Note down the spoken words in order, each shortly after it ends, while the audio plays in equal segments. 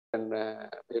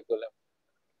people.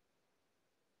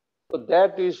 So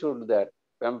that you should, that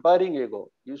pampering ego,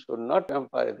 you should not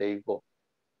pamper the ego.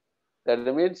 That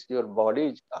means your body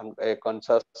is a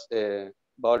conscious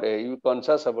body, you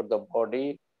conscious about the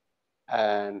body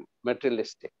and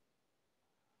materialistic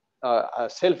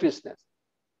selfishness.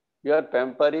 You are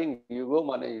pampering ego,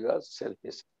 meaning you are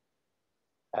selfish.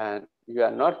 And you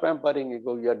are not pampering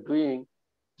ego, you are doing,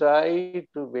 try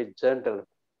to be gentle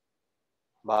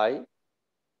by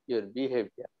your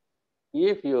behavior.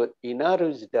 If your inner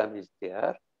wisdom is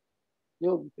there,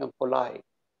 you become polite.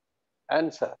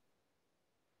 Answer.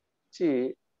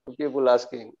 See, people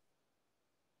asking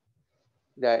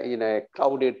that in a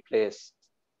crowded place,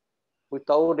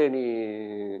 without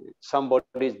any, somebody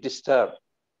is disturbed,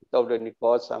 without any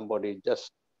cause, somebody is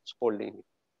just scolding.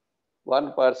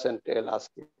 One person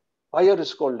asking, why are you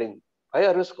scolding? Why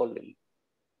are you scolding?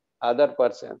 Other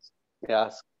persons may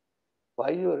ask, why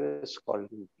you are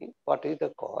scolding me? What is the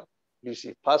cause? You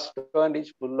see, first one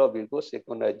is full of ego,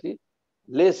 second is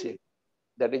less ego.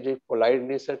 That is a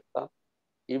politeness at come.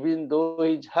 Even though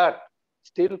he is hurt,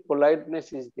 still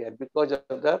politeness is there because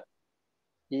of the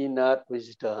inner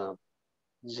wisdom.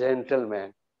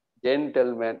 Gentleman.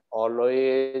 Gentleman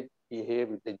always behave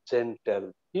with a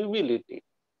gentle humility.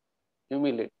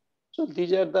 Humility. So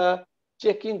these are the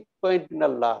checking point in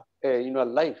your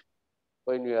life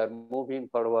when you are moving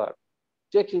forward.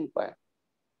 Checking point.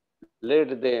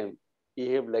 Let them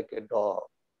behave like a dog.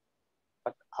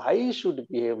 But I should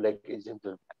behave like a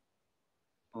gentleman.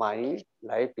 My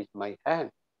life is my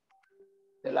hand.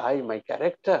 My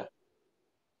character.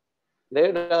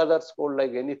 Let others scold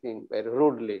like anything, very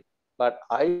rudely. But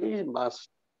I must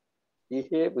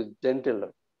behave with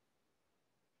gentleness.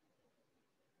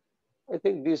 I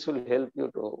think this will help you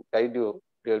to guide you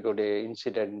day-to-day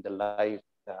incident in the life,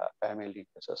 the family,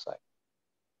 the society.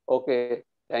 Okay,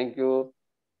 thank you.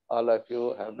 All of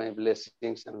you have my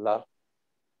blessings and love.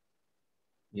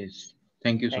 Yes.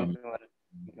 Thank you, Swami. Thank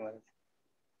you, Maharaj.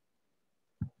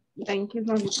 Thank you,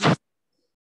 Swamiji.